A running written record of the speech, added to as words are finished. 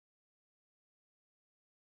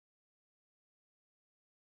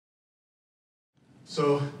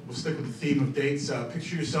So we'll stick with the theme of dates.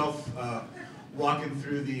 Picture yourself walking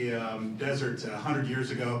through the desert 100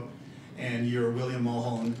 years ago, and you're William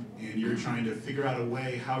Mulholland, and you're trying to figure out a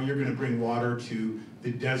way how you're going to bring water to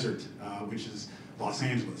the desert, which is Los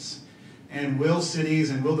Angeles. And will cities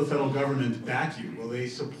and will the federal government back you? Will they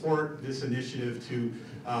support this initiative to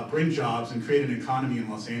bring jobs and create an economy in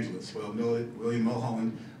Los Angeles? Well, William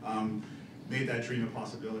Mulholland made that dream a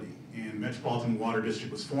possibility. And Metropolitan Water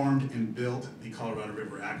District was formed and built the Colorado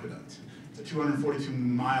River Aqueduct. It's a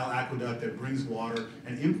 242-mile aqueduct that brings water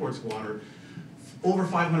and imports water over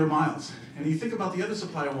 500 miles. And you think about the other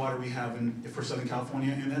supply of water we have for Southern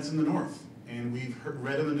California, and that's in the north. And we've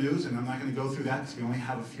read in the news, and I'm not going to go through that because we only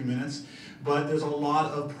have a few minutes, but there's a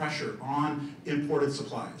lot of pressure on imported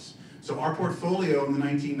supplies. So our portfolio in the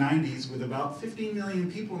 1990s, with about 15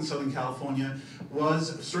 million people in Southern California, was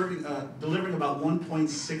delivering about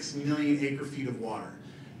 1.6 million acre-feet of water.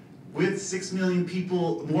 With 6 million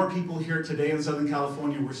people, more people here today in Southern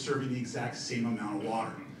California, we're serving the exact same amount of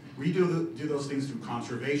water. We do those things through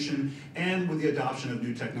conservation and with the adoption of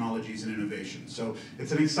new technologies and innovation. So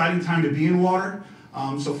it's an exciting time to be in water.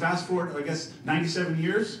 So fast forward, I guess, 97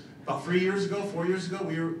 years. About 4 years ago,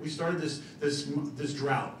 we started this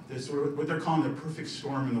drought, what they're calling the perfect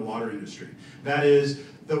storm in the water industry. That is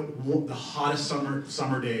the hottest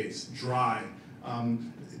summer days, dry.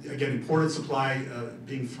 Again, imported supply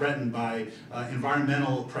being threatened by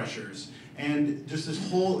environmental pressures, and just this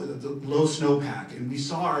whole low snowpack. And we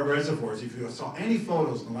saw our reservoirs. If you saw any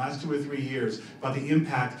photos in the last 2 or 3 years about the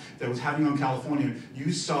impact that was having on California,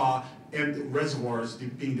 you saw reservoirs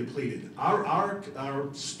being depleted. Our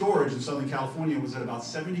storage in Southern California was at about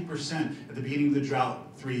 70% at the beginning of the drought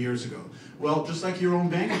 3 years ago. Well, just like your own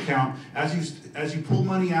bank account, as you pull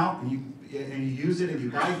money out and you use it and you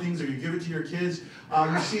buy things or you give it to your kids,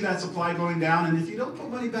 you see that supply going down. And if you don't put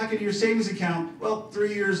money back into your savings account, well,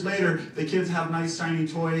 3 years later, the kids have nice shiny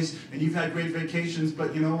toys and you've had great vacations,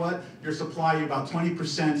 but you know what? Your supply, you're about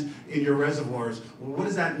 20% in your reservoirs. Well, what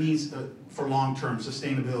does that mean for long-term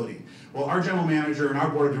sustainability? Well, our general manager and our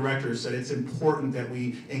board of directors said it's important that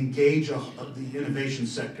we engage the innovation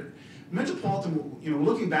sector. Metropolitan,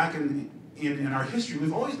 looking back in our history,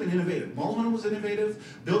 we've always been innovative. Mulholland was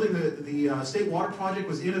innovative. Building the State Water Project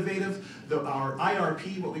was innovative. Our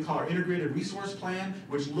IRP, what we call our Integrated Resource Plan,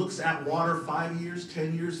 which looks at water 5 years,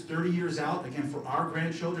 10 years, 30 years out, again, for our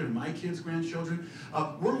grandchildren and my kids' grandchildren.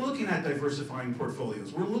 We're looking at diversifying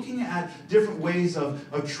portfolios. We're looking at different ways of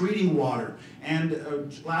treating water.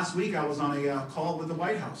 And last week, I was on a call with the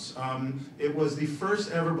White House. It was the first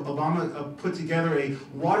ever Obama put together a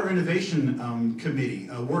water innovation committee,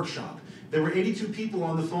 a workshop. There were 82 people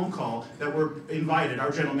on the phone call that were invited.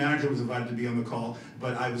 Our general manager was invited to be on the call,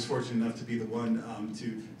 but I was fortunate enough to be the one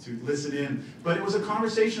to listen in. But it was a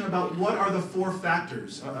conversation about what are the 4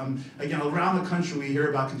 factors. Again, around the country we hear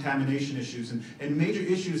about contamination issues and major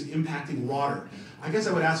issues impacting water. I guess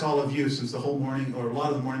I would ask all of you, since the whole morning, or a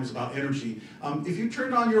lot of the morning was about energy, if you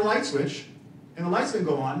turned on your light switch and the lights didn't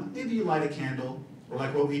go on, maybe you light a candle. Or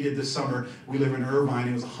like what we did this summer, we live in Irvine,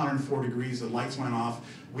 it was 104 degrees, the lights went off.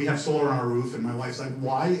 We have solar on our roof, and my wife's like,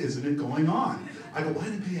 why isn't it going on? I go, why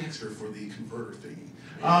didn't I pay extra for the converter thingy?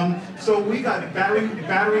 So we got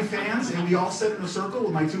battery fans, and we all sat in a circle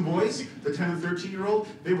with my 2 boys, the 10 and 13-year-old.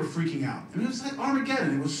 They were freaking out. I mean, it was like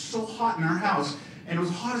Armageddon. It was so hot in our house, and it was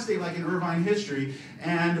the hottest day like in Irvine history,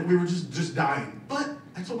 and we were just dying. But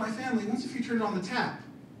I told my family, once if you turned on the tap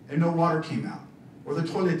and no water came out, or the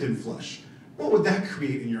toilet didn't flush, what would that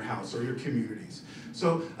create in your house or your communities?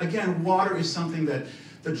 So again, water is something that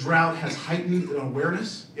the drought has heightened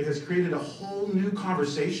awareness. It has created a whole new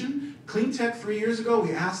conversation. Cleantech 3 years ago,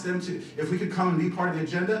 we asked them if we could come and be part of the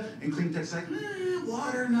agenda, and Cleantech's like,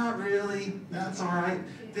 water, not really. That's all right.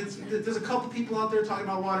 There's a couple people out there talking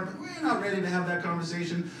about water, but we're not ready to have that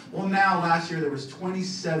conversation. Well, now, last year, there was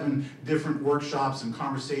 27 different workshops and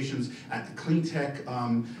conversations at the Cleantech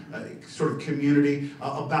sort of community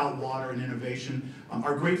about water and innovation.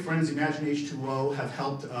 Our great friends, Imagine H2O, have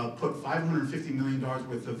helped put $550 million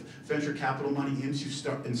worth of venture capital money into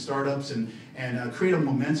startups and create a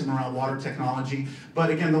momentum around water technology. But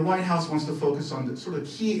again, the White House wants to focus on the sort of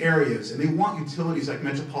key areas, and they want utilities like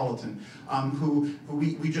Metropolitan, who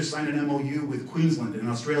we just signed an MOU with Queensland in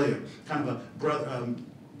Australia, kind of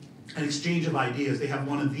an exchange of ideas. They have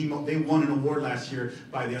they won an award last year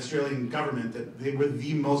by the Australian government that they were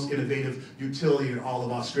the most innovative utility in all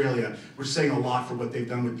of Australia. We're saying a lot for what they've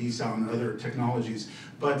done with desal and other technologies.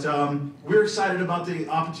 But we're excited about the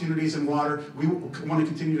opportunities in water. We want to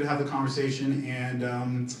continue to have the conversation,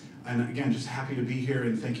 and again, just happy to be here,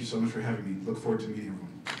 and thank you so much for having me. Look forward to meeting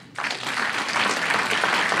everyone.